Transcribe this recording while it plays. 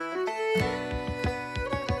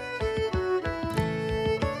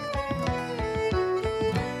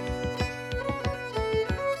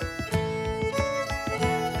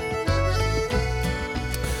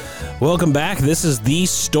Welcome back. This is the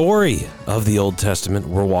story of the Old Testament.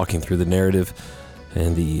 We're walking through the narrative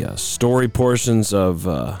and the story portions of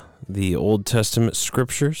the Old Testament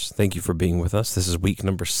scriptures. Thank you for being with us. This is week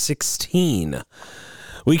number 16.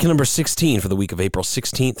 Week number 16 for the week of April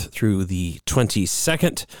 16th through the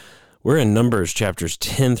 22nd. We're in Numbers chapters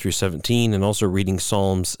 10 through 17 and also reading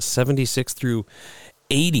Psalms 76 through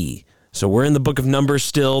 80. So we're in the book of Numbers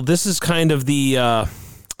still. This is kind of the,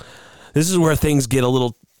 this is where things get a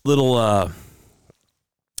little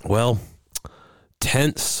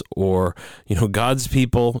tense, or, God's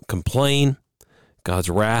people complain. God's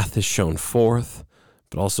wrath is shown forth,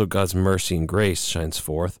 but also God's mercy and grace shines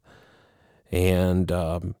forth. And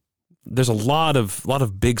there's a lot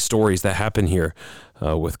of big stories that happen here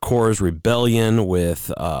with Korah's rebellion, with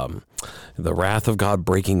the wrath of God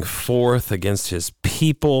breaking forth against his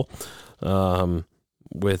people.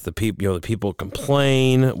 With the people, the people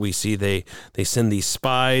complain. We see they send these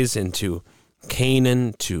spies into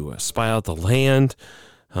Canaan to spy out the land.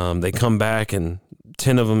 They come back and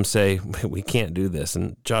 10 of them say, we can't do this.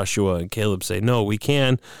 And Joshua and Caleb say, no, we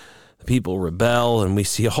can. The people rebel, and we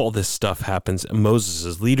see all this stuff happens.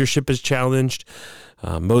 Moses' leadership is challenged.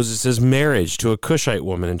 Moses' marriage to a Cushite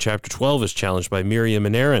woman in chapter 12 is challenged by Miriam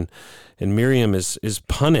and Aaron. And Miriam is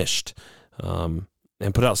punished and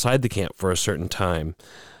put outside the camp for a certain time.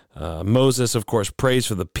 Moses, of course, prays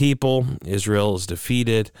for the people. Israel is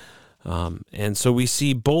defeated. And so we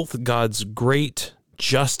see both God's great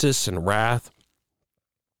justice and wrath,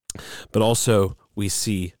 but also we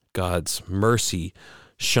see God's mercy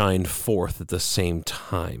shine forth at the same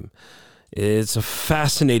time. It's a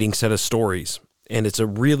fascinating set of stories, and it's an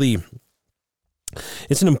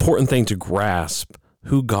important thing to grasp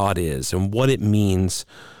who God is and what it means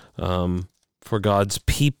for God's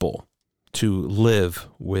people to live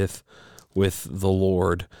with the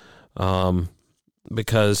Lord,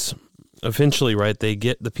 because eventually, right,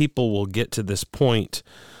 the people will get to this point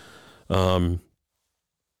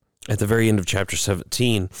at the very end of chapter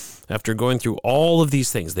 17, after going through all of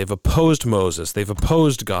these things. They've opposed Moses, they've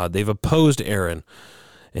opposed God, they've opposed Aaron,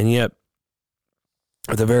 and yet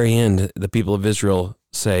at the very end, the people of Israel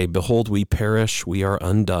say, behold, we perish, we are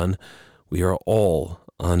undone, we are all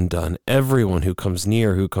undone. Everyone who comes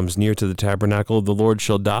near to the tabernacle of the Lord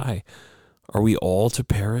shall die. Are we all to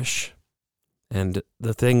perish? And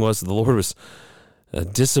the thing was, the Lord was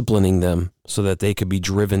disciplining them so that they could be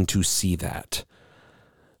driven to see that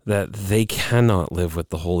they cannot live with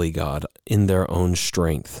the holy God in their own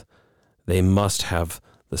strength. They must have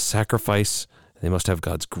the sacrifice. They must have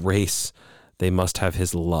God's grace. They must have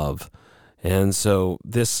his love. And so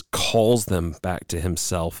this calls them back to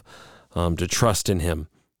himself, to trust in him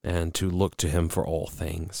and to look to him for all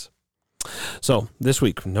things. So this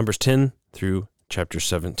week, Numbers 10 through chapter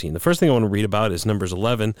 17. The first thing I want to read about is Numbers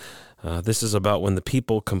 11. This is about when the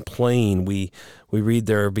people complain. We read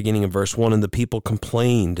there beginning in verse 1, and the people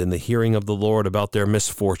complained in the hearing of the Lord about their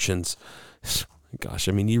misfortunes. Gosh,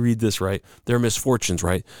 I mean, you read this, right? Their misfortunes,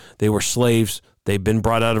 right? They were slaves. They've been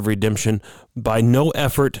brought out of redemption by no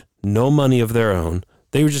effort, no money of their own.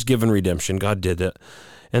 They were just given redemption. God did it.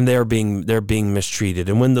 And they're being mistreated.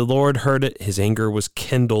 And when the Lord heard it, his anger was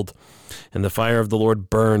kindled, and the fire of the Lord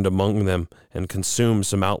burned among them and consumed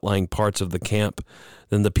some outlying parts of the camp.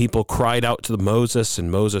 Then the people cried out to Moses, and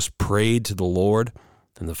Moses prayed to the Lord,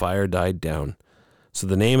 and the fire died down. So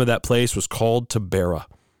the name of that place was called Taberah,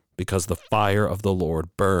 because the fire of the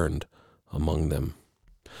Lord burned among them.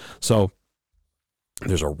 So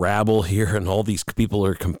there's a rabble here, and all these people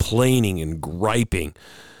are complaining and griping.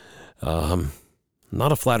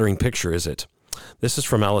 Not a flattering picture, is it? This is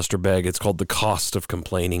from Alistair Begg. It's called The Cost of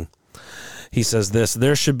Complaining. He says this: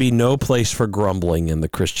 there should be no place for grumbling in the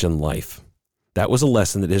Christian life. That was a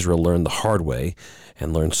lesson that Israel learned the hard way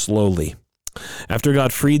and learned slowly. After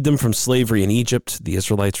God freed them from slavery in Egypt, the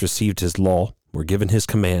Israelites received his law, were given his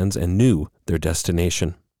commands, and knew their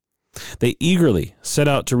destination. They eagerly set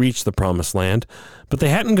out to reach the promised land, but they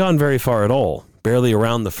hadn't gone very far at all, barely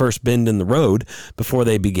around the first bend in the road, before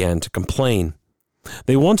they began to complain.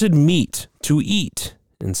 They wanted meat to eat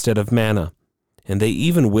instead of manna, and they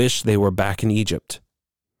even wished they were back in Egypt.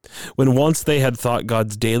 When once they had thought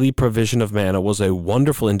God's daily provision of manna was a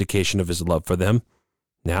wonderful indication of his love for them,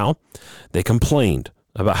 now they complained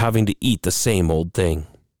about having to eat the same old thing.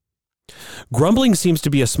 Grumbling seems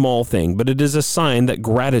to be a small thing, but it is a sign that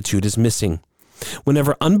gratitude is missing.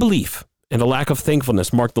 Whenever unbelief and a lack of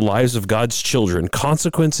thankfulness mark the lives of God's children,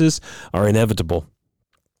 consequences are inevitable.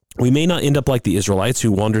 We may not end up like the Israelites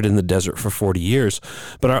who wandered in the desert for 40 years,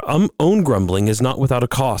 but our own grumbling is not without a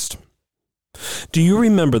cost. Do you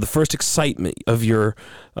remember the first excitement of your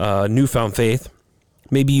newfound faith?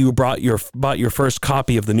 Maybe you bought your first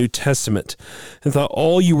copy of the New Testament and thought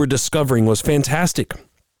all you were discovering was fantastic.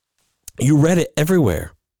 You read it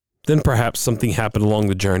everywhere. Then perhaps something happened along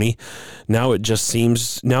the journey. Now it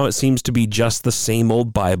seems to be just the same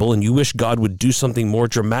old Bible, and you wish God would do something more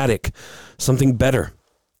dramatic, something better.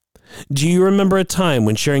 Do you remember a time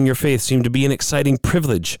when sharing your faith seemed to be an exciting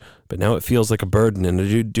privilege, but now it feels like a burden and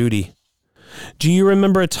a duty? Do you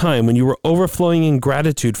remember a time when you were overflowing in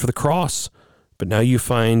gratitude for the cross, but now you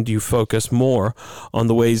find you focus more on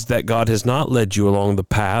the ways that God has not led you along the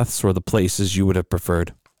paths or the places you would have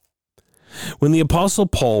preferred? When the Apostle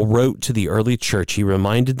Paul wrote to the early church, he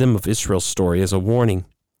reminded them of Israel's story as a warning.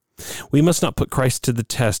 We must not put Christ to the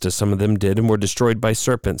test as some of them did and were destroyed by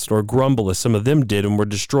serpents, nor grumble as some of them did and were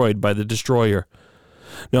destroyed by the destroyer.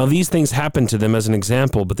 Now these things happened to them as an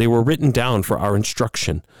example, but they were written down for our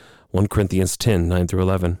instruction. 1 Corinthians 10, 9 through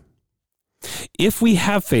 11. If we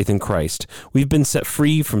have faith in Christ, we've been set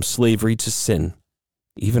free from slavery to sin,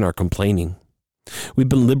 even our complaining. We've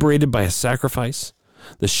been liberated by a sacrifice,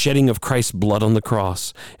 the shedding of Christ's blood on the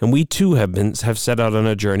cross, and we too have set out on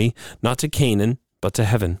a journey, not to Canaan, but to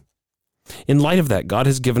heaven. In light of that, God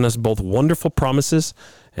has given us both wonderful promises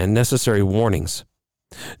and necessary warnings.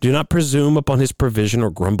 Do not presume upon his provision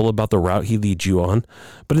or grumble about the route he leads you on,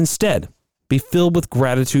 but instead, be filled with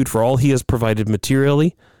gratitude for all he has provided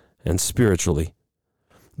materially and spiritually.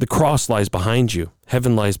 The cross lies behind you,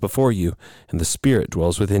 heaven lies before you, and the Spirit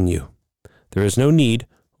dwells within you. There is no need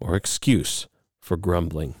or excuse for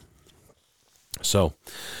grumbling. So,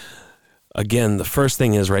 again, the first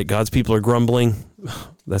thing is, right, God's people are grumbling.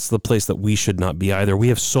 That's the place that we should not be either. We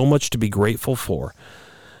have so much to be grateful for.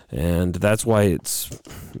 And that's why it's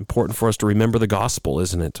important for us to remember the gospel,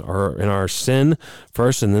 isn't it? In our sin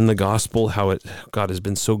first, and then the gospel, how God has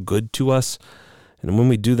been so good to us. And when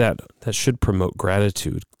we do that, that should promote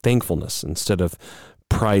gratitude, thankfulness, instead of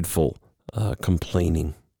prideful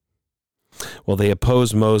complaining. Well, they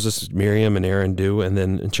oppose Moses, Miriam and Aaron do. And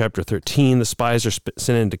then in chapter 13, the spies are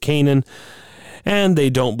sent into Canaan, and they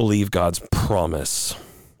don't believe God's promise.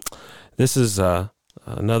 This is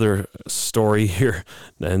another story here,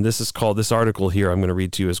 and this article here I'm going to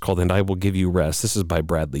read to you is called "And I Will Give You Rest." This is by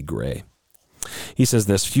Bradley Gray. He says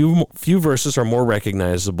this: few verses are more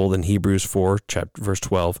recognizable than Hebrews 4, verse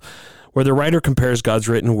 12, where the writer compares God's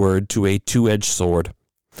written word to a two-edged sword.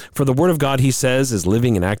 For the word of God, he says, is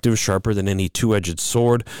living and active, sharper than any two-edged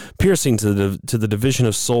sword, piercing to the division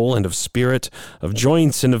of soul and of spirit, of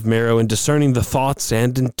joints and of marrow, and discerning the thoughts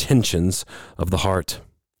and intentions of the heart.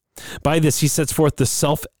 By this, he sets forth the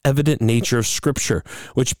self-evident nature of Scripture,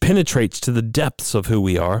 which penetrates to the depths of who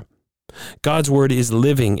we are. God's word is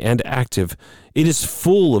living and active. It is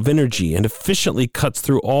full of energy and efficiently cuts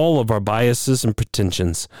through all of our biases and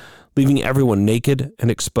pretensions, leaving everyone naked and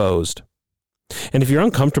exposed. And if you're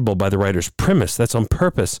uncomfortable by the writer's premise, that's on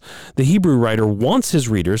purpose. The Hebrew writer wants his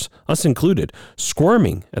readers, us included,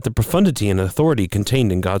 squirming at the profundity and authority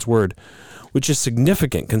contained in God's word, which is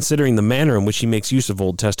significant considering the manner in which he makes use of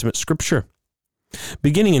Old Testament scripture.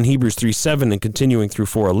 Beginning in Hebrews 3:7 and continuing through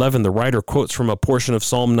 4:11, the writer quotes from a portion of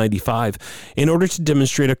Psalm 95 in order to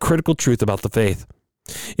demonstrate a critical truth about the faith.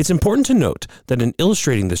 It's important to note that in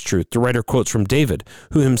illustrating this truth, the writer quotes from David,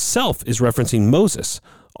 who himself is referencing Moses,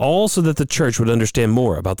 all so that the church would understand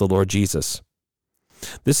more about the Lord Jesus.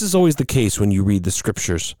 This is always the case when you read the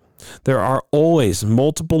scriptures. There are always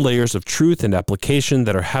multiple layers of truth and application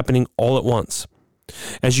that are happening all at once.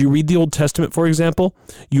 As you read the Old Testament, for example,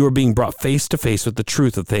 you are being brought face to face with the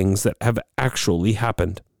truth of things that have actually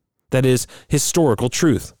happened. That is, historical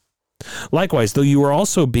truth. Likewise, though you are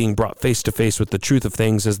also being brought face to face with the truth of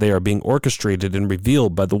things as they are being orchestrated and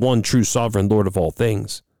revealed by the one true sovereign Lord of all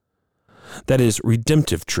things. That is,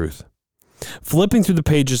 redemptive truth. Flipping through the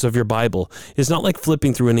pages of your Bible is not like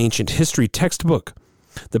flipping through an ancient history textbook.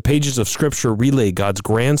 The pages of Scripture relay God's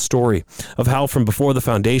grand story of how from before the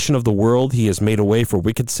foundation of the world he has made a way for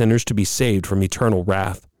wicked sinners to be saved from eternal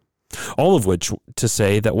wrath. All of which to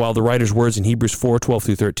say that while the writer's words in Hebrews 4:12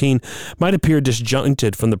 through 13 might appear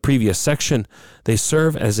disjointed from the previous section, they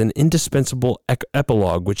serve as an indispensable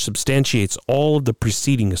epilogue which substantiates all of the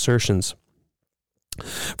preceding assertions.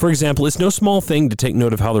 For example, it's no small thing to take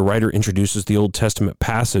note of how the writer introduces the Old Testament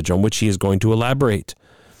passage on which he is going to elaborate.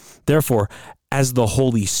 Therefore, as the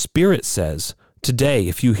Holy Spirit says, "Today,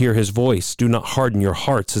 if you hear his voice, do not harden your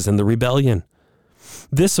hearts as in the rebellion."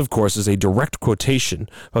 This, of course, is a direct quotation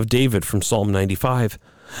of David from Psalm 95.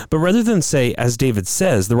 But rather than say, as David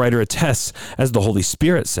says, the writer attests, as the Holy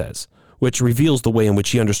Spirit says, which reveals the way in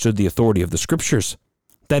which he understood the authority of the Scriptures.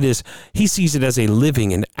 That is, he sees it as a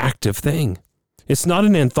living and active thing. It's not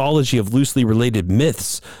an anthology of loosely related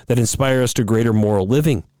myths that inspire us to greater moral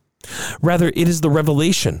living. Rather, it is the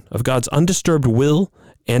revelation of God's undisturbed will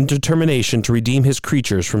and determination to redeem his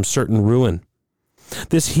creatures from certain ruin.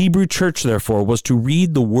 This Hebrew church, therefore, was to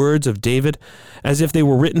read the words of David as if they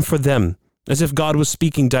were written for them, as if God was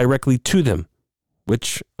speaking directly to them,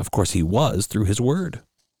 which, of course, he was through his word.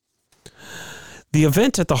 The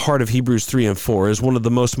event at the heart of Hebrews 3 and 4 is one of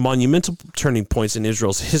the most monumental turning points in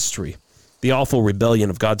Israel's history, the awful rebellion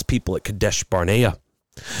of God's people at Kadesh Barnea.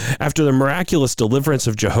 After the miraculous deliverance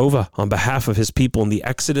of Jehovah on behalf of his people in the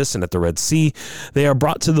Exodus and at the Red Sea, they are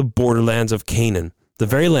brought to the borderlands of Canaan, the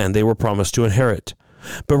very land they were promised to inherit.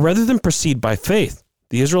 But rather than proceed by faith,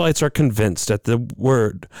 the Israelites are convinced at the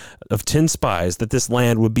word of 10 spies that this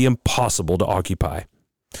land would be impossible to occupy.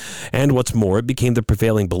 And what's more, it became the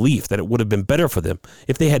prevailing belief that it would have been better for them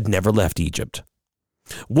if they had never left Egypt.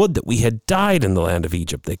 Would that we had died in the land of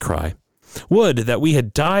Egypt, they cry. Would that we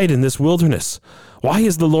had died in this wilderness. Why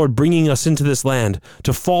is the Lord bringing us into this land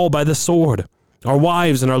to fall by the sword? Our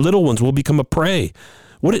wives and our little ones will become a prey.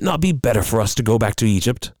 Would it not be better for us to go back to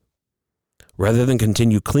Egypt? Rather than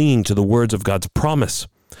continue clinging to the words of God's promise,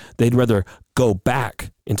 they'd rather go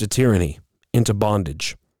back into tyranny, into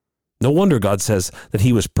bondage. No wonder God says that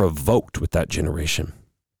he was provoked with that generation.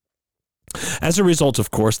 As a result, of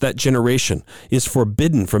course, that generation is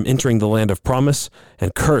forbidden from entering the land of promise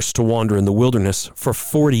and cursed to wander in the wilderness for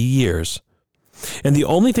 40 years. And the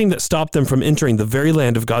only thing that stopped them from entering the very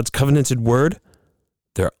land of God's covenanted word,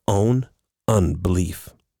 their own unbelief.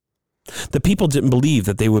 The people didn't believe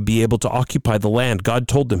that they would be able to occupy the land God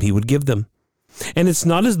told them he would give them. And it's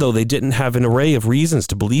not as though they didn't have an array of reasons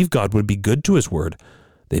to believe God would be good to his word.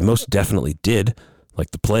 They most definitely did,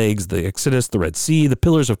 like the plagues, the Exodus, the Red Sea, the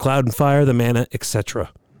pillars of cloud and fire, the manna, etc.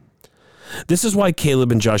 This is why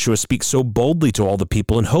Caleb and Joshua speak so boldly to all the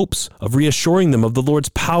people in hopes of reassuring them of the Lord's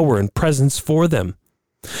power and presence for them.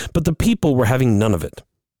 But the people were having none of it.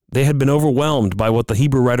 They had been overwhelmed by what the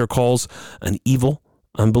Hebrew writer calls an evil,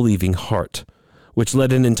 unbelieving heart, which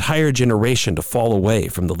led an entire generation to fall away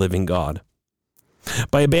from the living God.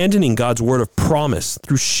 By abandoning God's word of promise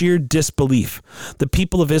through sheer disbelief, the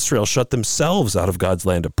people of Israel shut themselves out of God's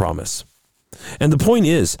land of promise. And the point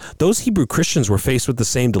is, those Hebrew Christians were faced with the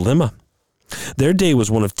same dilemma. Their day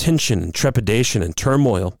was one of tension and trepidation and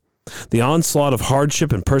turmoil. The onslaught of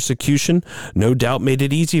hardship and persecution no doubt made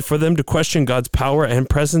it easy for them to question God's power and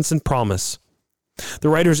presence and promise. The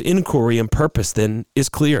writer's inquiry and purpose, then, is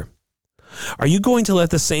clear. Are you going to let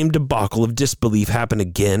the same debacle of disbelief happen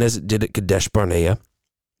again as it did at Kadesh Barnea?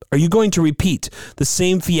 Are you going to repeat the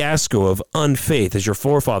same fiasco of unfaith as your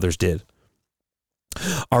forefathers did?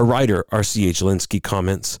 Our writer, R.C.H. Linsky,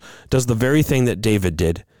 comments, does the very thing that David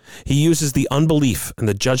did. He uses the unbelief and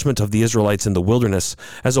the judgment of the Israelites in the wilderness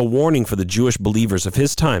as a warning for the Jewish believers of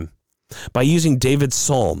his time. By using David's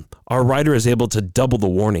psalm, our writer is able to double the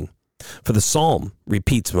warning, for the psalm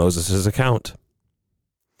repeats Moses' account.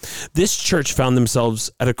 This church found themselves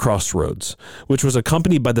at a crossroads, which was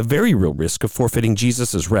accompanied by the very real risk of forfeiting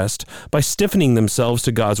Jesus' rest by stiffening themselves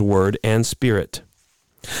to God's word and spirit.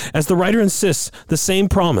 As the writer insists, the same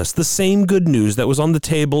promise, the same good news that was on the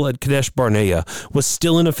table at Kadesh Barnea was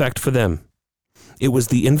still in effect for them. It was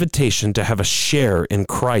the invitation to have a share in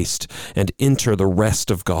Christ and enter the rest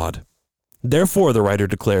of God. Therefore, the writer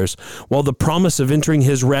declares, while the promise of entering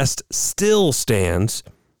his rest still stands,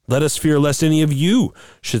 let us fear lest any of you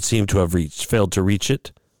should seem to have failed to reach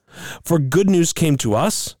it. For good news came to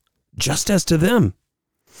us, just as to them.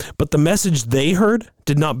 But the message they heard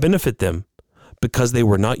did not benefit them, because they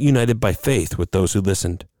were not united by faith with those who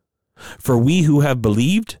listened. For we who have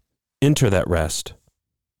believed enter that rest.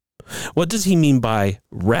 What does he mean by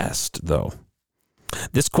rest, though?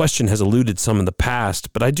 This question has eluded some in the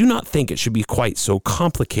past, but I do not think it should be quite so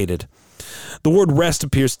complicated. The word rest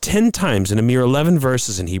appears 10 times in a mere 11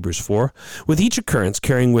 verses in Hebrews 4, with each occurrence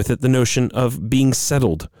carrying with it the notion of being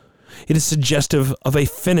settled. It is suggestive of a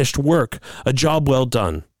finished work, a job well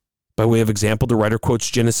done. By way of example, the writer quotes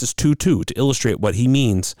Genesis 2:2 to illustrate what he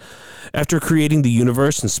means. After creating the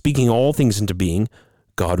universe and speaking all things into being,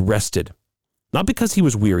 God rested. Not because he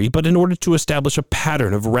was weary, but in order to establish a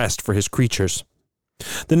pattern of rest for his creatures.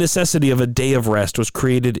 The necessity of a day of rest was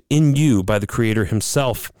created in you by the Creator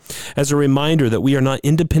himself, as a reminder that we are not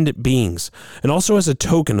independent beings, and also as a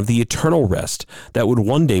token of the eternal rest that he would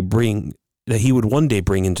one day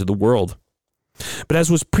bring into the world. But as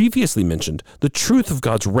was previously mentioned, the truth of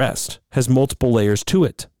God's rest has multiple layers to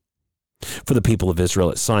it. For the people of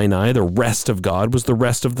Israel at Sinai, the rest of God was the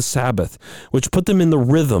rest of the Sabbath, which put them in the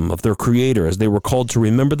rhythm of their Creator as they were called to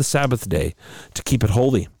remember the Sabbath day, to keep it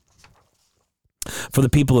holy. For the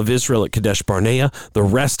people of Israel at Kadesh Barnea, the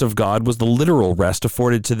rest of God was the literal rest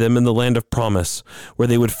afforded to them in the land of promise, where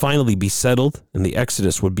they would finally be settled and the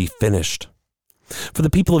Exodus would be finished. For the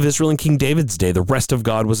people of Israel in King David's day, the rest of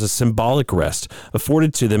God was a symbolic rest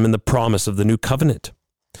afforded to them in the promise of the new covenant.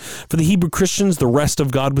 For the Hebrew Christians, the rest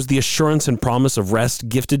of God was the assurance and promise of rest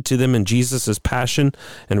gifted to them in Jesus' passion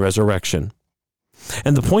and resurrection.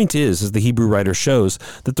 And the point is, as the Hebrew writer shows,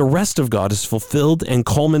 that the rest of God is fulfilled and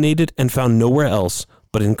culminated and found nowhere else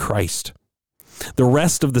but in Christ. The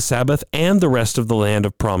rest of the Sabbath and the rest of the land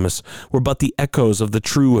of promise were but the echoes of the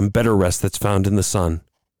true and better rest that's found in the Son.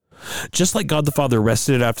 Just like God the Father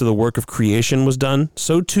rested after the work of creation was done,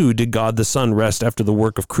 so too did God the Son rest after the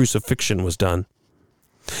work of crucifixion was done.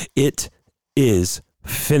 It is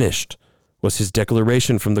finished, was his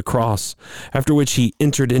declaration from the cross, after which he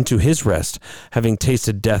entered into his rest, having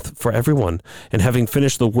tasted death for everyone, and having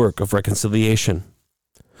finished the work of reconciliation.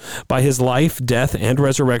 By his life, death, and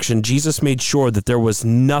resurrection, Jesus made sure that there was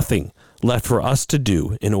nothing left for us to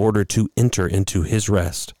do in order to enter into his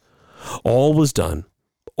rest. All was done.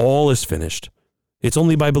 All is finished. It's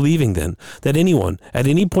only by believing, then, that anyone, at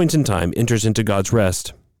any point in time, enters into God's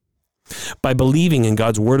rest. By believing in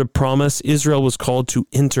God's word of promise, Israel was called to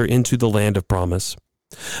enter into the land of promise.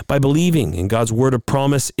 By believing in God's word of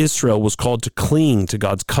promise, Israel was called to cling to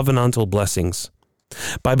God's covenantal blessings.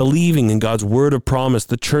 By believing in God's word of promise,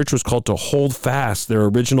 the church was called to hold fast their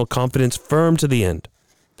original confidence firm to the end.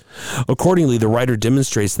 Accordingly, the writer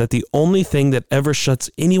demonstrates that the only thing that ever shuts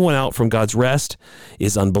anyone out from God's rest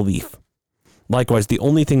is unbelief. Likewise, the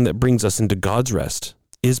only thing that brings us into God's rest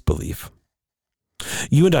is belief.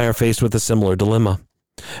 You and I are faced with a similar dilemma.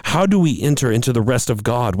 How do we enter into the rest of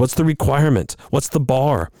God? What's the requirement? What's the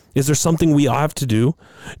bar? Is there something we have to do?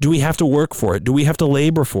 Do we have to work for it? Do we have to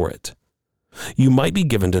labor for it? You might be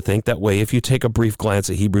given to think that way if you take a brief glance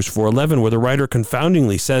at Hebrews 4:11, where the writer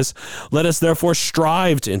confoundingly says, "Let us therefore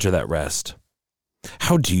strive to enter that rest."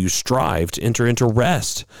 How do you strive to enter into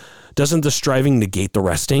rest? Doesn't the striving negate the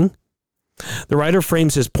resting? The writer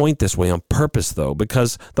frames his point this way on purpose, though,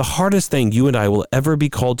 because the hardest thing you and I will ever be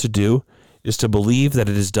called to do is to believe that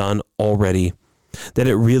it is done already, that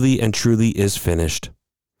it really and truly is finished.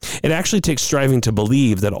 It actually takes striving to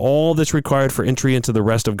believe that all that's required for entry into the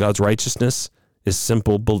rest of God's righteousness is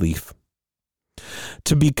simple belief.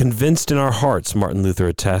 To be convinced in our hearts, Martin Luther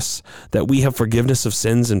attests, that we have forgiveness of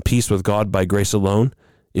sins and peace with God by grace alone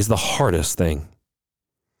is the hardest thing.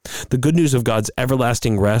 The good news of God's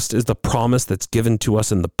everlasting rest is the promise that's given to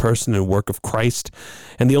us in the person and work of Christ,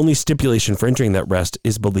 and the only stipulation for entering that rest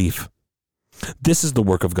is belief. This is the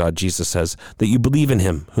work of God, Jesus says, that you believe in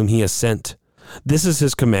him whom he has sent. This is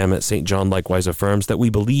his commandment, St. John likewise affirms, that we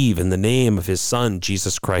believe in the name of his Son,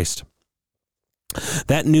 Jesus Christ.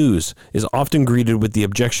 That news is often greeted with the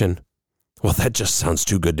objection, well, that just sounds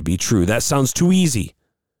too good to be true. That sounds too easy.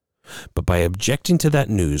 But by objecting to that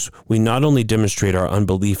news, we not only demonstrate our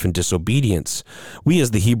unbelief and disobedience, we,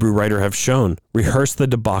 as the Hebrew writer have shown, rehearse the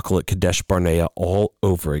debacle at Kadesh Barnea all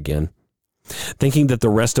over again. Thinking that the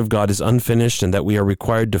rest of God is unfinished and that we are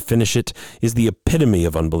required to finish it is the epitome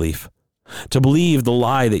of unbelief. To believe the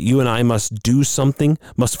lie that you and I must do something,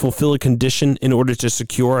 must fulfill a condition in order to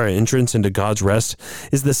secure our entrance into God's rest,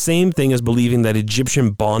 is the same thing as believing that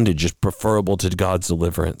Egyptian bondage is preferable to God's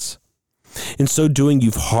deliverance. In so doing,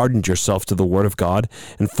 you've hardened yourself to the word of God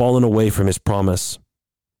and fallen away from his promise.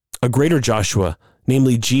 A greater Joshua,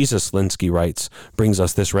 namely Jesus, Linsky writes, brings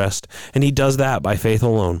us this rest, and he does that by faith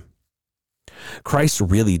alone. Christ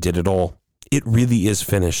really did it all. It really is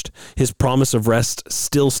finished. His promise of rest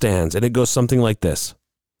still stands, and it goes something like this.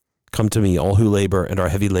 Come to me, all who labor and are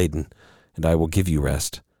heavy laden, and I will give you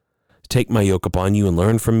rest. Take my yoke upon you and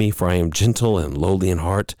learn from me, for I am gentle and lowly in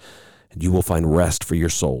heart, and you will find rest for your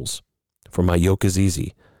souls. For my yoke is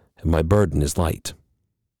easy, and my burden is light.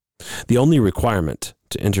 The only requirement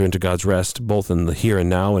to enter into God's rest, both in the here and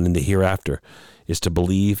now and in the hereafter, is to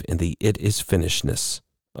believe in the it is finishedness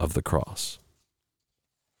of the cross.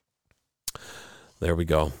 There we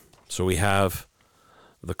go. So we have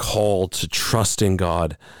the call to trust in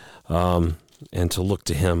God and to look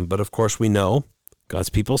to him. But of course we know God's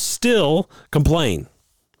people still complain.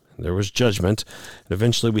 There was judgment. And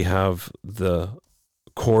eventually we have the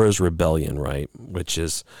Korah's rebellion, right? Which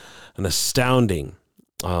is an astounding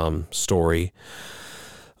story.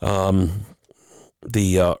 The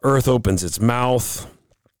earth opens its mouth,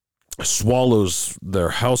 swallows their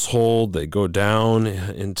household. They go down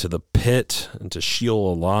into the pit, into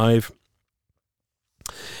Sheol alive.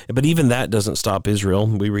 But even that doesn't stop Israel.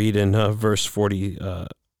 We read in verse 40,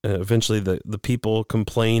 eventually the people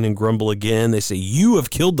complain and grumble again. They say, "You have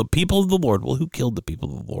killed the people of the Lord." Well, who killed the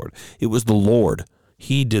people of the Lord? It was the Lord.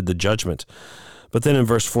 He did the judgment. But then in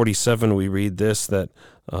verse 47, we read this, that,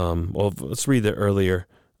 let's read it earlier.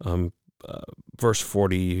 Verse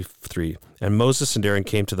 43, "And Moses and Aaron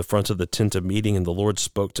came to the front of the tent of meeting, and the Lord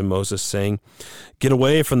spoke to Moses, saying, 'Get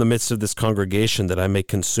away from the midst of this congregation, that I may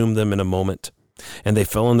consume them in a moment.' And they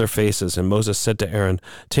fell on their faces, and Moses said to Aaron,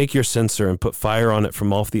 'Take your censer and put fire on it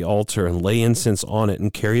from off the altar, and lay incense on it,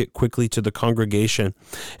 and carry it quickly to the congregation,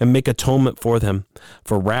 and make atonement for them.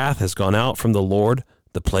 For wrath has gone out from the Lord,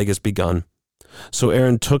 the plague has begun.' So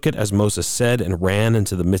Aaron took it as Moses said, and ran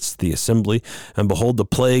into the midst of the assembly, and behold, the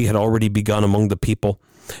plague had already begun among the people.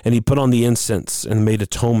 And he put on the incense, and made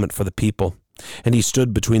atonement for the people. And he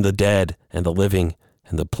stood between the dead and the living,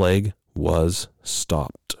 and the plague was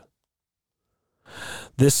stopped."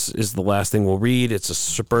 This is the last thing we'll read. It's a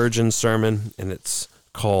Spurgeon sermon, and it's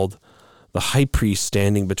called "The High Priest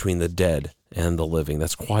Standing Between the Dead and the Living."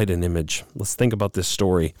 That's quite an image. Let's think about this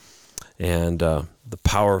story and the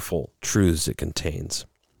powerful truths it contains.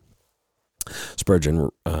 Spurgeon,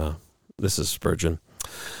 this is Spurgeon.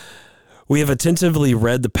 "We have attentively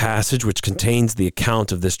read the passage which contains the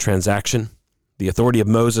account of this transaction. The authority of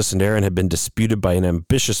Moses and Aaron had been disputed by an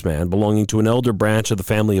ambitious man belonging to an elder branch of the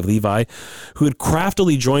family of Levi, who had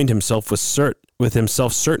craftily joined himself with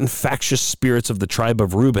certain factious spirits of the tribe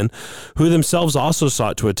of Reuben, who themselves also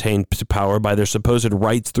sought to attain to power by their supposed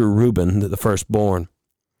rights through Reuben, the firstborn.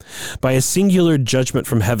 By a singular judgment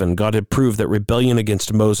from heaven, God had proved that rebellion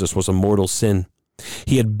against Moses was a mortal sin.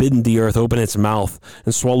 He had bidden the earth open its mouth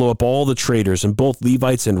and swallow up all the traitors, and both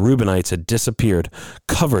Levites and Reubenites had disappeared,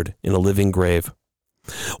 covered in a living grave.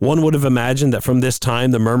 One would have imagined that from this time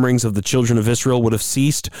the murmurings of the children of Israel would have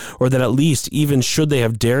ceased, or that at least, even should they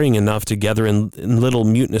have daring enough to gather in little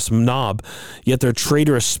mutinous mob, yet their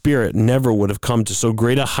traitorous spirit never would have come to so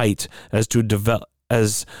great a height as to develop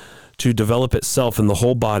itself in the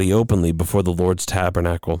whole body openly before the Lord's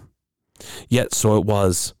tabernacle. Yet so it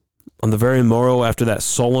was. On the very morrow after that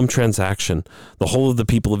solemn transaction, the whole of the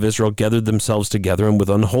people of Israel gathered themselves together, and with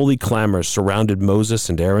unholy clamors surrounded Moses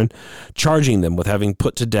and Aaron, charging them with having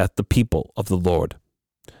put to death the people of the Lord.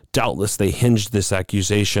 Doubtless they hinged this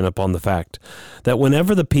accusation upon the fact that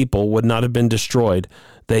whenever the people would not have been destroyed,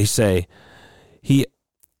 they say,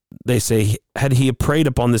 had he prayed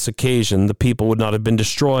upon this occasion, the people would not have been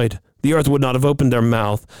destroyed. The earth would not have opened their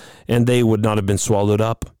mouth, and they would not have been swallowed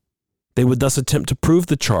up. They would thus attempt to prove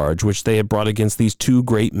the charge which they had brought against these two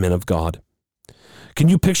great men of God. Can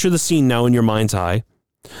you picture the scene now in your mind's eye?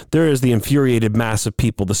 There is the infuriated mass of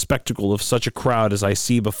people. The spectacle of such a crowd as I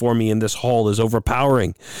see before me in this hall is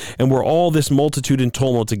overpowering. And were all this multitude in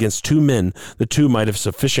tumult against two men, the two might have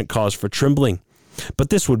sufficient cause for trembling. But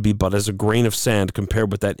this would be but as a grain of sand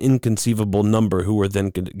compared with that inconceivable number who were then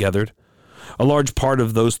gathered. A large part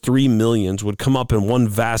of those 3 millions would come up in one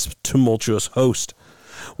vast tumultuous host.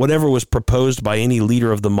 Whatever was proposed by any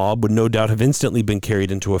leader of the mob would no doubt have instantly been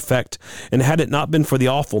carried into effect, and had it not been for the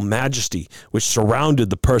awful majesty which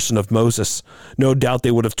surrounded the person of Moses, no doubt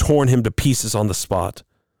they would have torn him to pieces on the spot.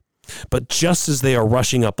 But just as they are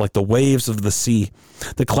rushing up like the waves of the sea,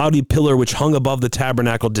 the cloudy pillar which hung above the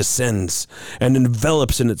tabernacle descends and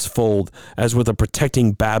envelops in its fold, as with a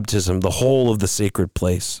protecting baptism, the whole of the sacred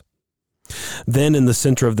place. Then in the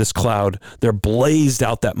center of this cloud there blazed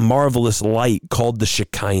out that marvelous light called the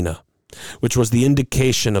Shekinah, which was the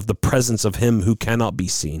indication of the presence of him who cannot be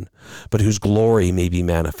seen, but whose glory may be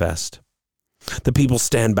manifest. The people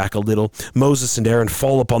stand back a little. Moses and Aaron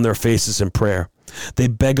fall upon their faces in prayer. They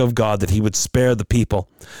beg of God that he would spare the people,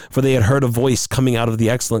 for they had heard a voice coming out of the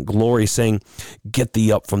excellent glory saying, "Get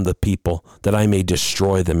thee up from the people, that I may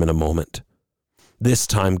destroy them in a moment." This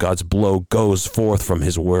time God's blow goes forth from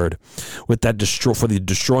his word. With that for the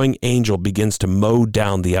destroying angel begins to mow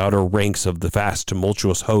down the outer ranks of the vast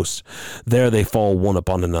tumultuous host. There they fall one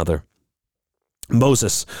upon another.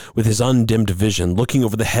 Moses, with his undimmed vision, looking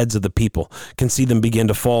over the heads of the people, can see them begin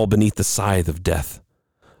to fall beneath the scythe of death.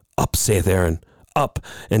 "Up," saith Aaron, "up,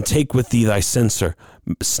 and take with thee thy censer,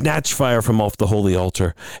 snatch fire from off the holy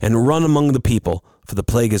altar, and run among the people, for the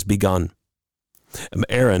plague has begun."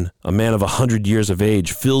 Aaron, a man of 100 years of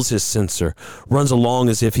age, fills his censer, runs along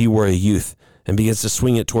as if he were a youth, and begins to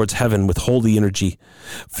swing it towards heaven with holy energy,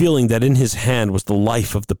 feeling that in his hand was the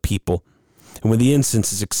life of the people. And when the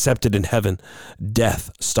incense is accepted in heaven,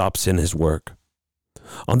 death stops in his work.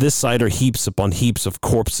 On this side are heaps upon heaps of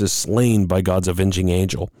corpses slain by God's avenging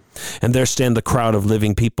angel, and there stand the crowd of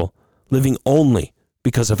living people, living only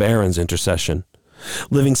because of Aaron's intercession.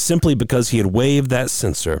 living simply because he had waved that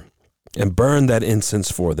censer and burned that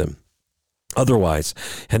incense for them. Otherwise,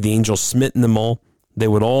 had the angel smitten them all, they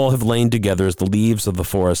would all have lain together as the leaves of the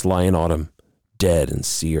forest lie in autumn, dead and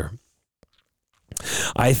sere.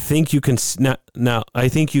 I think you can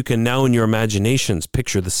now in your imaginations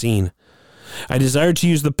picture the scene. I desire to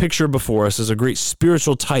use the picture before us as a great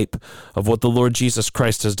spiritual type of what the Lord Jesus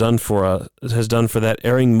Christ has done for that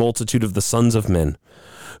erring multitude of the sons of men,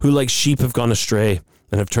 who like sheep have gone astray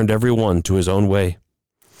and have turned every one to his own way.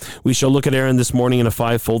 We shall look at Aaron this morning in a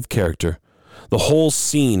fivefold character. The whole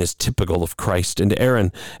scene is typical of Christ, and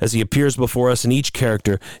Aaron, as he appears before us in each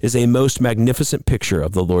character, is a most magnificent picture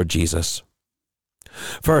of the Lord Jesus.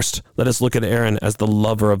 First, let us look at Aaron as the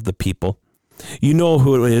lover of the people. You know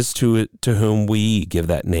who it is to whom we give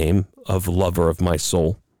that name of lover of my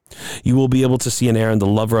soul. You will be able to see in Aaron the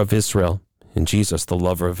lover of Israel, in Jesus the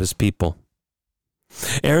lover of his people.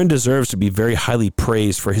 Aaron deserves to be very highly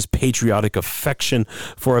praised for his patriotic affection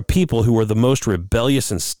for a people who were the most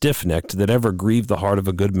rebellious and stiff-necked that ever grieved the heart of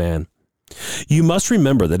a good man. You must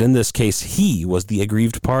remember that in this case he was the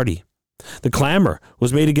aggrieved party. The clamor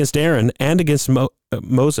was made against Aaron and against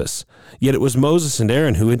Moses, yet it was Moses and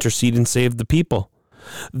Aaron who interceded and saved the people.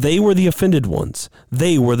 They were the offended ones.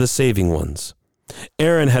 They were the saving ones.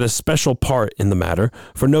 Aaron had a special part in the matter,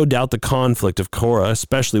 for no doubt the conflict of Korah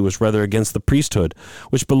especially was rather against the priesthood,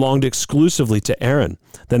 which belonged exclusively to Aaron,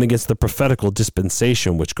 than against the prophetical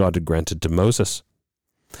dispensation which God had granted to Moses.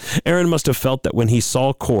 Aaron must have felt that when he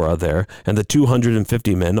saw Korah there, and the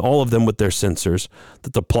 250 men, all of them with their censers,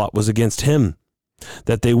 that the plot was against him,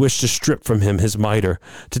 that they wished to strip from him his mitre,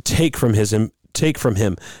 to take from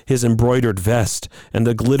him his embroidered vest and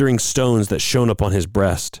the glittering stones that shone upon his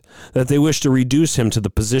breast, that they wished to reduce him to the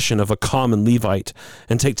position of a common Levite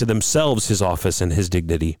and take to themselves his office and his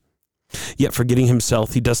dignity. Yet forgetting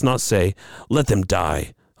himself, he does not say, "Let them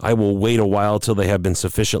die. I will wait a while till they have been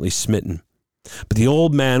sufficiently smitten." But the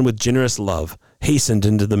old man, with generous love, hastened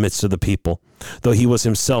into the midst of the people, though he was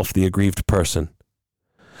himself the aggrieved person.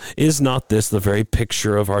 Is not this the very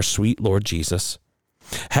picture of our sweet Lord Jesus?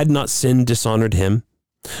 Had not sin dishonored him?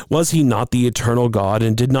 Was he not the eternal God,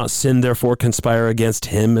 and did not sin therefore conspire against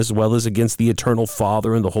him as well as against the eternal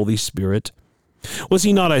Father and the Holy Spirit? Was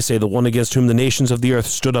he not, I say, the one against whom the nations of the earth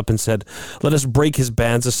stood up and said, "Let us break his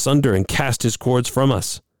bands asunder and cast his cords from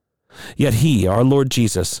us"? Yet he, our Lord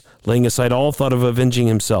Jesus, laying aside all thought of avenging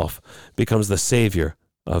himself, becomes the Savior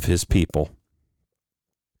of his people.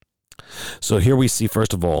 So here we see,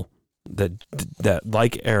 first of all, that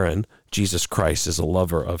like Aaron, Jesus Christ is a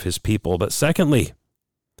lover of his people. But secondly,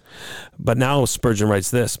 but now Spurgeon writes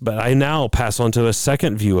this, "But I now pass on to a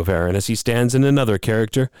second view of Aaron as he stands in another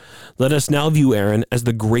character. Let us now view Aaron as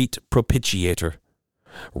the great propitiator.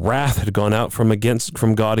 Wrath had gone out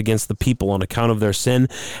from God against the people on account of their sin,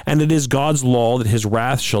 and it is God's law that his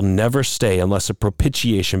wrath shall never stay unless a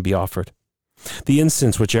propitiation be offered. The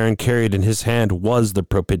incense which Aaron carried in his hand was the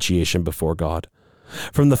propitiation before God.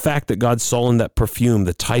 From the fact that God saw in that perfume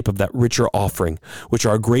the type of that richer offering, which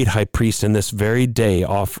our great high priest in this very day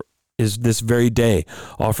offering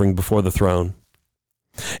before the throne.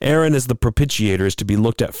 Aaron as the propitiator is to be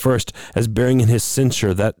looked at first as bearing in his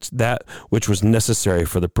censer that which was necessary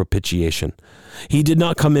for the propitiation. He did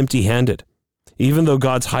not come empty-handed. Even though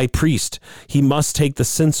God's high priest, he must take the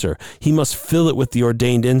censer, he must fill it with the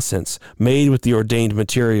ordained incense, made with the ordained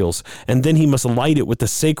materials, and then he must light it with the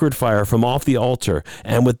sacred fire from off the altar,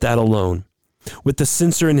 and with that alone. With the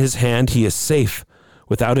censer in his hand, he is safe.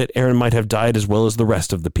 Without it, Aaron might have died as well as the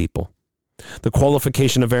rest of the people. The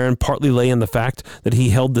qualification of Aaron partly lay in the fact that he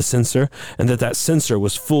held the censer, and that censer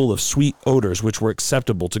was full of sweet odors which were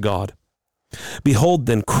acceptable to God. Behold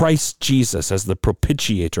then Christ Jesus as the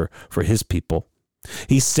propitiator for his people.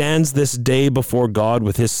 He stands this day before God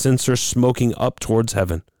with his censer smoking up towards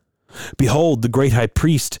heaven. Behold the great high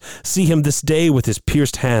priest, see him this day with his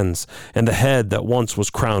pierced hands, and the head that once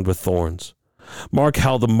was crowned with thorns. Mark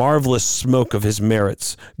how the marvelous smoke of his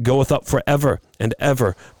merits goeth up forever and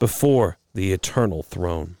ever before the eternal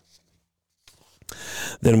throne.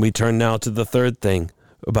 Then we turn now to the third thing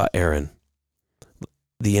about Aaron,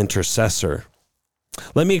 the intercessor.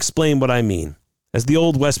 Let me explain what I mean. As the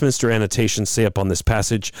old Westminster annotations say upon this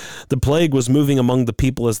passage, the plague was moving among the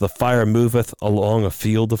people as the fire moveth along a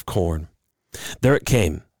field of corn. There it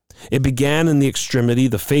came. It began in the extremity,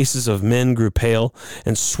 the faces of men grew pale,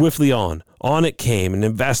 and swiftly on it came, and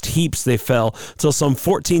in vast heaps they fell, till some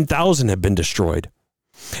 14,000 had been destroyed.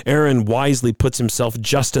 Aaron wisely puts himself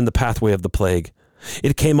just in the pathway of the plague.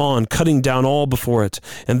 It came on, cutting down all before it,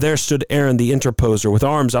 and there stood Aaron the interposer, with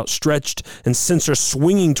arms outstretched and censer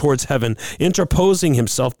swinging towards heaven, interposing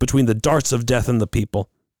himself between the darts of death and the people.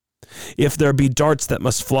 If there be darts that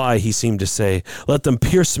must fly, he seemed to say, let them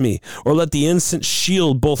pierce me, or let the incense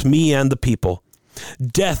shield both me and the people.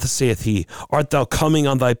 Death, saith he, art thou coming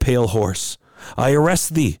on thy pale horse? I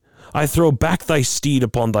arrest thee. I throw back thy steed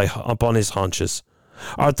upon his haunches.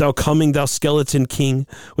 Art thou coming, thou skeleton king?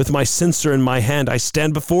 With my censer in my hand I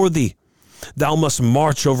stand before thee. Thou must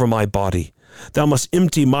march over my body. Thou must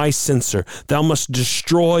empty my censer. Thou must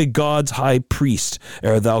destroy God's high priest,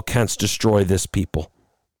 ere thou canst destroy this people.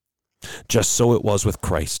 Just so it was with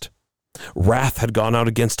Christ. Wrath had gone out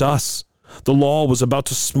against us. The law was about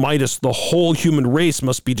to smite us. The whole human race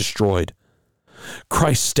must be destroyed.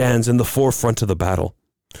 Christ stands in the forefront of the battle.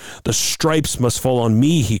 The stripes must fall on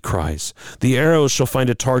me, he cries. The arrows shall find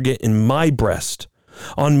a target in my breast.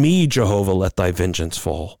 On me, Jehovah, let thy vengeance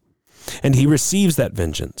fall. And he receives that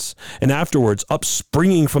vengeance. And afterwards,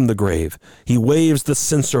 upspringing from the grave, he waves the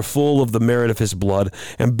censer full of the merit of his blood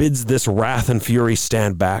and bids this wrath and fury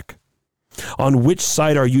stand back. On which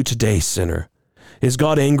side are you today, sinner? Is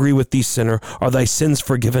God angry with thee, sinner? Are thy sins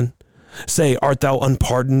forgiven? Say, art thou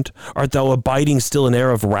unpardoned? Art thou abiding still in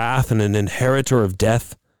air of wrath and an inheritor of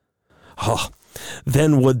death?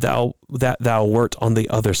 Then would thou that thou wert on the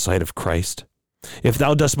other side of Christ. If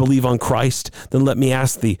thou dost believe on Christ, then let me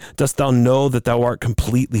ask thee, dost thou know that thou art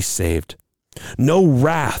completely saved? No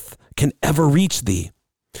wrath can ever reach thee.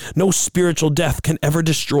 No spiritual death can ever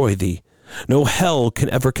destroy thee. No hell can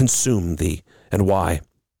ever consume thee. And why?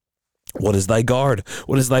 What is thy guard?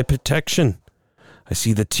 What is thy protection? I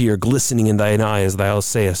see the tear glistening in thine eye as thou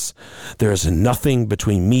sayest, there is nothing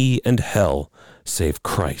between me and hell save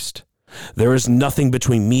Christ. There is nothing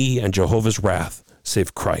between me and Jehovah's wrath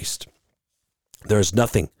save Christ. There is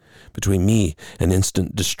nothing between me and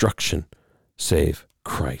instant destruction save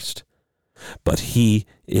Christ. But he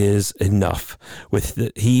is enough. With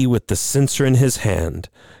the censer in his hand,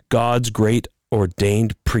 God's great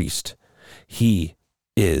ordained priest, he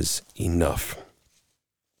is enough.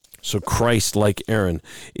 So Christ, like Aaron,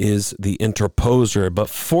 is the interposer. But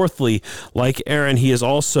fourthly, like Aaron, he is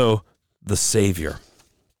also the Savior.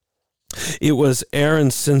 It was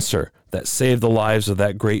Aaron's censer that saved the lives of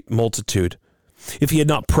that great multitude. If he had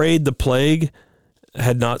not prayed, the plague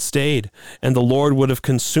had not stayed, and the Lord would have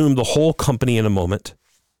consumed the whole company in a moment.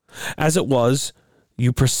 As it was,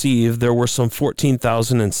 you perceive there were some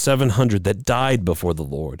 14,700 that died before the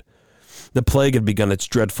Lord. The plague had begun its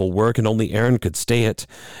dreadful work, and only Aaron could stay it.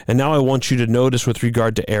 And now I want you to notice with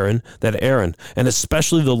regard to Aaron, that Aaron, and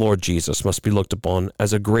especially the Lord Jesus, must be looked upon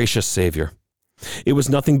as a gracious Savior. It was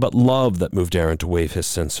nothing but love that moved Aaron to wave his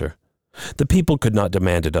censer. The people could not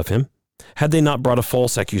demand it of him, had they not brought a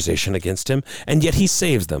false accusation against him, and yet he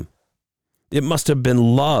saves them. It must have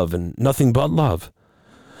been love and nothing but love.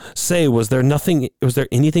 Say, was there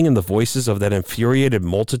anything in the voices of that infuriated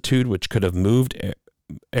multitude which could have moved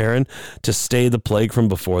Aaron to stay the plague from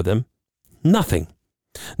before them? Nothing.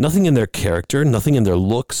 Nothing in their character, nothing in their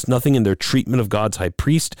looks, nothing in their treatment of God's high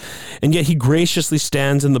priest, and yet he graciously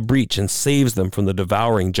stands in the breach and saves them from the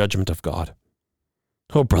devouring judgment of God.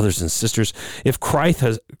 Oh, brothers and sisters, if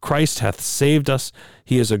Christ hath saved us,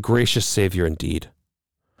 he is a gracious Savior indeed.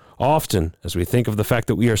 Often, as we think of the fact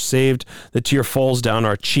that we are saved, the tear falls down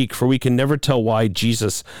our cheek, for we can never tell why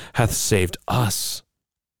Jesus hath saved us.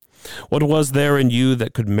 What was there in you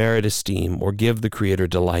that could merit esteem or give the Creator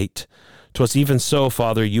delight? 'Twas even so,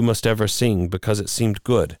 Father, you must ever sing, because it seemed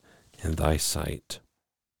good in thy sight.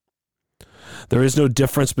 There is no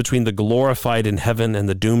difference between the glorified in heaven and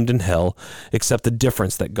the doomed in hell, except the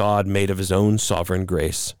difference that God made of his own sovereign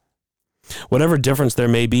grace. Whatever difference there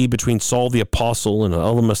may be between Saul the apostle and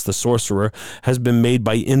Elymas the sorcerer has been made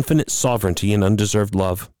by infinite sovereignty and undeserved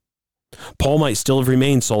love. Paul might still have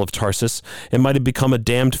remained Saul of Tarsus and might have become a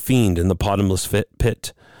damned fiend in the bottomless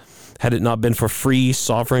pit, had it not been for free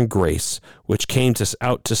sovereign grace, which came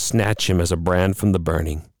out to snatch him as a brand from the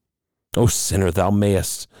burning. O sinner, thou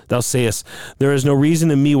sayest, there is no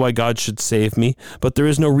reason in me why God should save me, but there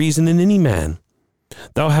is no reason in any man.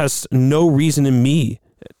 Thou hast no reason in me.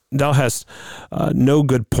 Thou hast no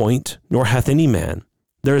good point, nor hath any man.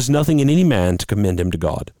 There is nothing in any man to commend him to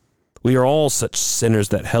God. We are all such sinners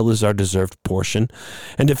that hell is our deserved portion.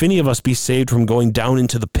 And if any of us be saved from going down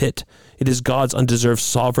into the pit, it is God's undeserved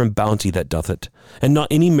sovereign bounty that doth it, and not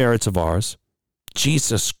any merits of ours.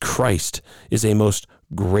 Jesus Christ is a most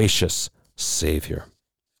gracious Savior.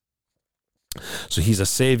 So he's a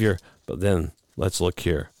Savior, but then let's look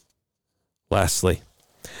here. Lastly,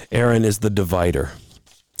 Aaron is the divider.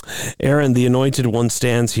 Aaron, the anointed one,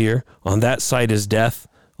 stands here. On that side is death,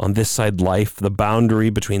 on this side life. The boundary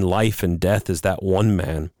between life and death is that one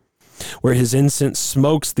man. Where his incense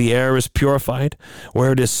smokes, the air is purified.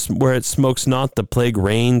 Where it smokes not, the plague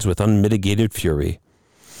reigns with unmitigated fury.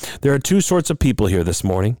 There are two sorts of people here this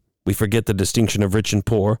morning. We forget the distinction of rich and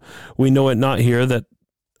poor. We know it not here.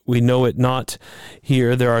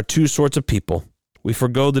 There are two sorts of people. We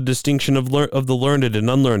forgo the distinction of the learned and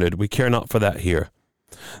unlearned. We care not for that here.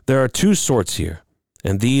 There are two sorts here,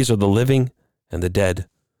 and these are the living and the dead,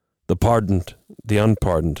 the pardoned, the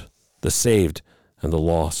unpardoned, the saved and the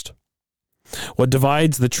lost. What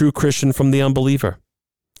divides the true Christian from the unbeliever?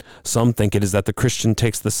 Some think it is that the Christian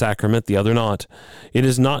takes the sacrament, the other not. It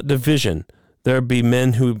is not division. There be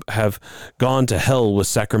men who have gone to hell with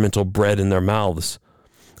sacramental bread in their mouths.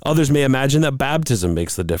 Others may imagine that baptism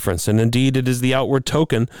makes the difference, and indeed it is the outward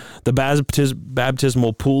token. The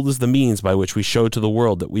baptismal pool is the means by which we show to the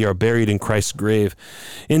world that we are buried in Christ's grave,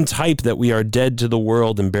 in type that we are dead to the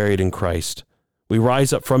world and buried in Christ. We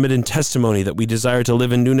rise up from it in testimony that we desire to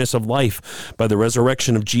live in newness of life by the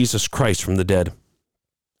resurrection of Jesus Christ from the dead.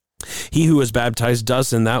 He who is baptized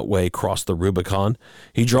does in that way cross the Rubicon.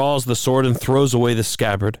 He draws the sword and throws away the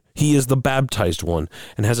scabbard. He is the baptized one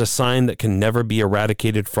and has a sign that can never be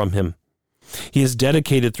eradicated from him. He is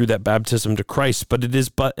dedicated through that baptism to Christ, but it is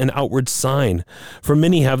but an outward sign. For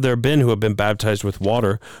many have there been who have been baptized with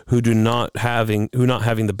water, who not having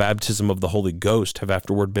the baptism of the Holy Ghost have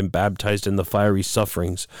afterward been baptized in the fiery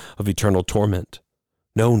sufferings of eternal torment.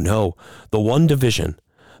 No,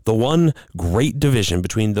 the one great division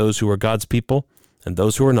between those who are God's people and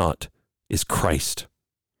those who are not is Christ.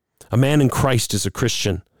 A man in Christ is a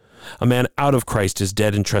Christian. A man out of Christ is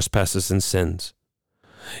dead in trespasses and sins.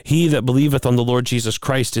 He that believeth on the Lord Jesus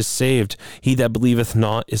Christ is saved. He that believeth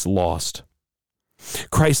not is lost.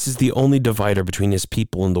 Christ is the only divider between his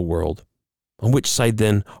people and the world. On which side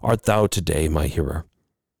then art thou today, my hearer?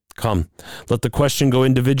 Come, let the question go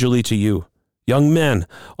individually to you. Young man,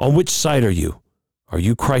 on which side are you? Are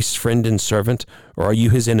you Christ's friend and servant, or are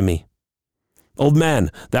you his enemy? Old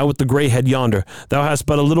man, thou with the gray head yonder, thou hast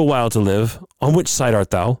but a little while to live. On which side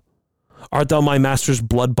art thou? Art thou my master's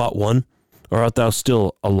blood-bought one, or art thou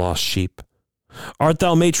still a lost sheep? Art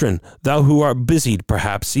thou matron, thou who art busied,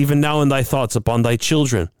 perhaps, even now in thy thoughts upon thy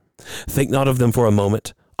children? Think not of them for a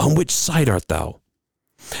moment. On which side art thou?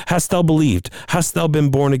 Hast thou believed? Hast thou been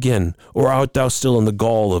born again? Or art thou still in the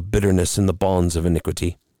gall of bitterness and the bonds of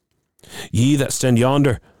iniquity? Ye that stand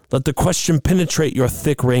yonder, let the question penetrate your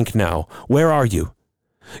thick rank now. Where are you?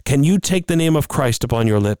 Can you take the name of Christ upon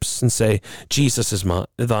your lips and say, Jesus is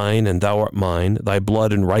thine and thou art mine, thy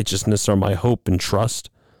blood and righteousness are my hope and trust?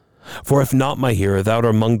 For if not, my hearer, thou art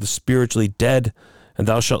among the spiritually dead, and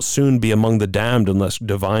thou shalt soon be among the damned unless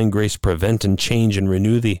divine grace prevent and change and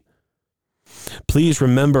renew thee. Please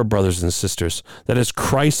remember, brothers and sisters, that as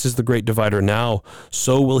Christ is the great divider now,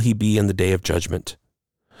 so will he be in the day of judgment.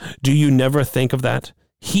 Do you never think of that?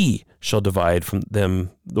 He shall divide from them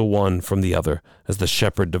the one from the other, as the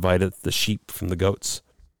shepherd divideth the sheep from the goats.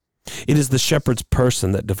 It is the shepherd's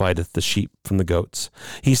person that divideth the sheep from the goats.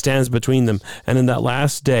 He stands between them, and in that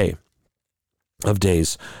last day of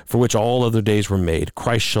days, for which all other days were made,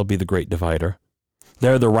 Christ shall be the great divider.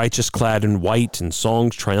 There the righteous clad in white, in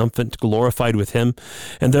songs triumphant, glorified with him,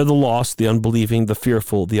 and there the lost, the unbelieving, the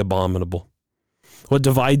fearful, the abominable. What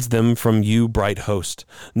divides them from you, bright host?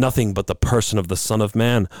 Nothing but the person of the Son of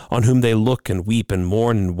Man, on whom they look and weep and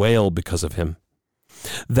mourn and wail because of him.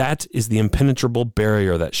 That is the impenetrable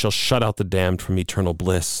barrier that shall shut out the damned from eternal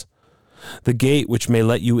bliss. The gate which may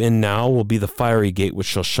let you in now will be the fiery gate which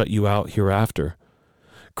shall shut you out hereafter.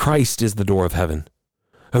 Christ is the door of heaven.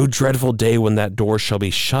 O dreadful day when that door shall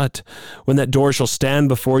be shut, when that door shall stand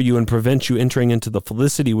before you and prevent you entering into the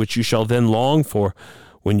felicity which you shall then long for,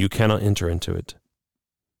 when you cannot enter into it.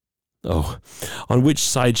 Oh, on which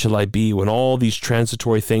side shall I be when all these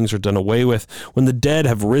transitory things are done away with, when the dead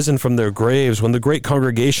have risen from their graves, when the great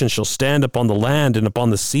congregation shall stand upon the land and upon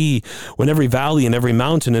the sea, when every valley and every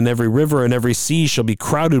mountain and every river and every sea shall be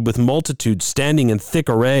crowded with multitudes standing in thick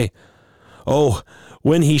array? Oh,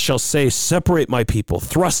 when he shall say, separate my people,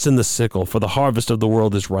 thrust in the sickle, for the harvest of the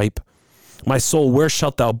world is ripe. My soul, where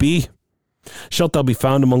shalt thou be? Shalt thou be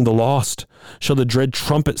found among the lost? Shall the dread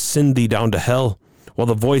trumpet send thee down to hell? While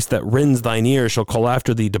the voice that rends thine ear shall call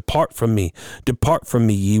after thee, depart from me,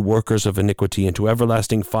 ye workers of iniquity, into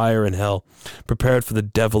everlasting fire and hell, prepared for the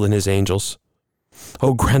devil and his angels.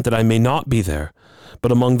 O grant that I may not be there,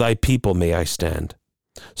 but among thy people may I stand.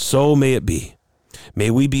 So may it be. May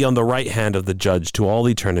we be on the right hand of the judge to all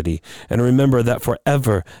eternity, and remember that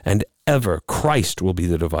forever and ever Christ will be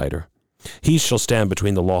the divider. He shall stand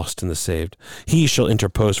between the lost and the saved. He shall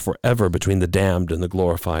interpose forever between the damned and the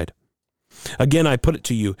glorified. Again, I put it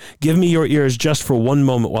to you, give me your ears just for one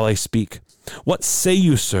moment while I speak. What say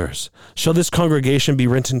you, sirs? Shall this congregation be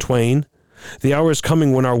rent in twain? The hour is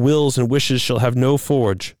coming when our wills and wishes shall have no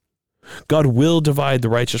forge. God will divide the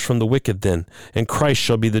righteous from the wicked then, and Christ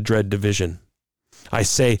shall be the dread division. I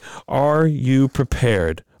say, are we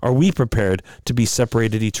prepared to be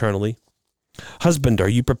separated eternally? Husband, are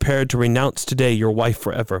you prepared to renounce today your wife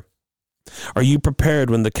forever? Are you prepared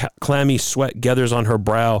when the clammy sweat gathers on her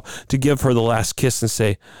brow to give her the last kiss and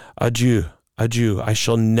say, adieu, adieu, I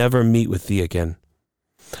shall never meet with thee again?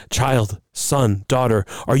 Child, son, daughter,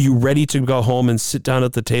 are you ready to go home and sit down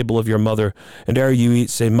at the table of your mother, and ere you eat,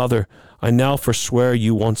 say, Mother, I now forswear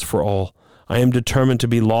you once for all. I am determined to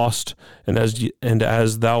be lost, and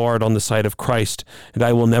as thou art on the side of Christ, and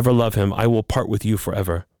I will never love him, I will part with you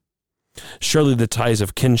forever. Surely the ties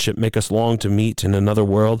of kinship make us long to meet in another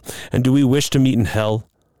world, and do we wish to meet in hell?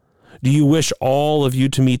 Do you wish all of you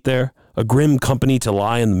to meet there, a grim company to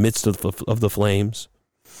lie in the midst of the flames?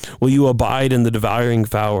 Will you abide in the devouring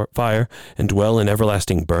fire and dwell in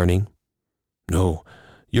everlasting burning? No,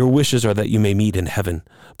 your wishes are that you may meet in heaven,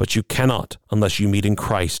 but you cannot unless you meet in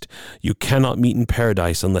Christ. You cannot meet in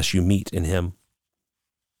paradise unless you meet in him.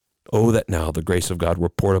 Oh, that now the grace of God were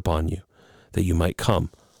poured upon you, that you might come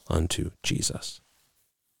unto Jesus.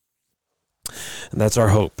 And that's our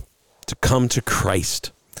hope, to come to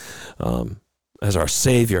Christ as our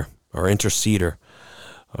Savior, our interceder,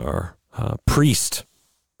 our priest,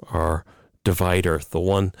 our divider, the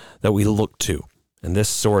one that we look to. And this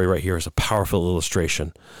story right here is a powerful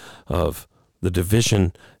illustration of the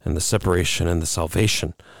division and the separation and the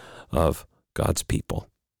salvation of God's people.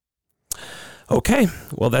 Okay,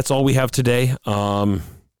 well, that's all we have today.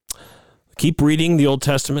 Keep reading the Old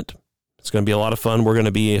Testament. It's going to be a lot of fun. We're going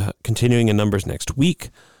to be continuing in Numbers next week,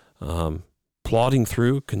 plodding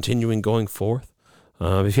through, continuing going forth.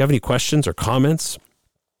 If you have any questions or comments,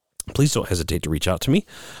 please don't hesitate to reach out to me.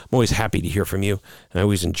 I'm always happy to hear from you, and I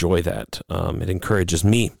always enjoy that. It encourages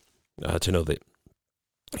me to know that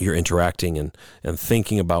you're interacting and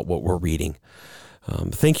thinking about what we're reading.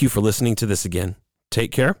 Thank you for listening to this again.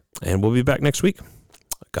 Take care, and we'll be back next week.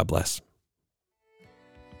 God bless.